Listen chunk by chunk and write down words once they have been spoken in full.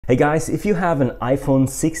Hey guys, if you have an iPhone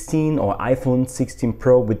 16 or iPhone 16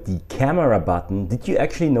 Pro with the camera button, did you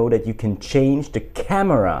actually know that you can change the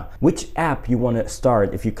camera? Which app you want to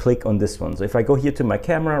start if you click on this one. So if I go here to my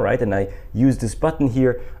camera, right, and I use this button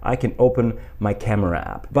here, I can open my camera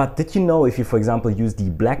app. But did you know if you, for example, use the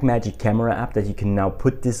Blackmagic Camera App that you can now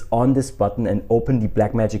put this on this button and open the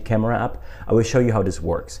Blackmagic Camera App? I will show you how this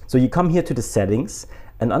works. So you come here to the settings,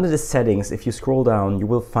 and under the settings, if you scroll down, you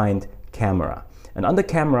will find camera. And under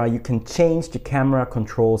camera, you can change the camera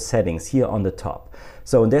control settings here on the top.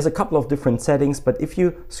 So there's a couple of different settings, but if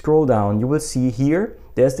you scroll down, you will see here,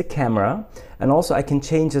 there's the camera. And also I can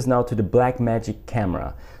change this now to the Blackmagic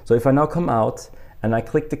camera. So if I now come out and I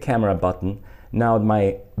click the camera button, now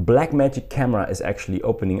my Blackmagic camera is actually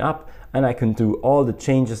opening up and I can do all the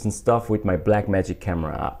changes and stuff with my Blackmagic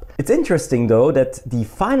Camera app. It's interesting though that the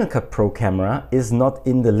Final Cut Pro camera is not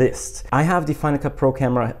in the list. I have the Final Cut Pro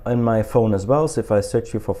camera on my phone as well, so if I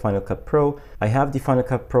search here for Final Cut Pro, I have the Final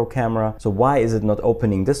Cut Pro camera. So why is it not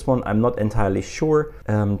opening this one? I'm not entirely sure.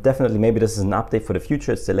 Definitely maybe this is an update for the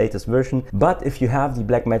future, it's the latest version. But if you have the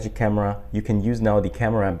Blackmagic camera, you can use now the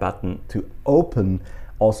camera button to open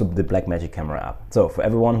also the Blackmagic Camera app. So for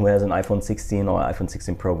everyone who has an iPhone 16 or iPhone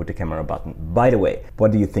 16 Pro with the camera button. By the way,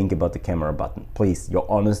 what do you think about the camera button? Please, your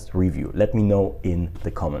honest review. Let me know in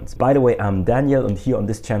the comments. By the way, I'm Daniel, and here on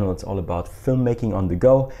this channel it's all about filmmaking on the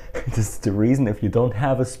go. This is the reason if you don't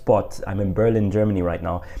have a spot. I'm in Berlin, Germany right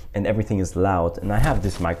now, and everything is loud, and I have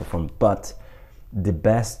this microphone, but the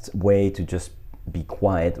best way to just be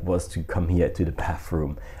quiet was to come here to the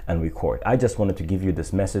bathroom and record. I just wanted to give you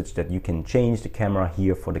this message that you can change the camera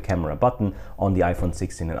here for the camera button on the iPhone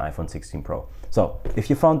 16 and iPhone 16 Pro. So if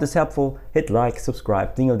you found this helpful, hit like,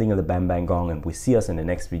 subscribe, dingle dingle the bang bang gong, and we see us in the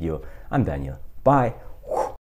next video. I'm Daniel. Bye.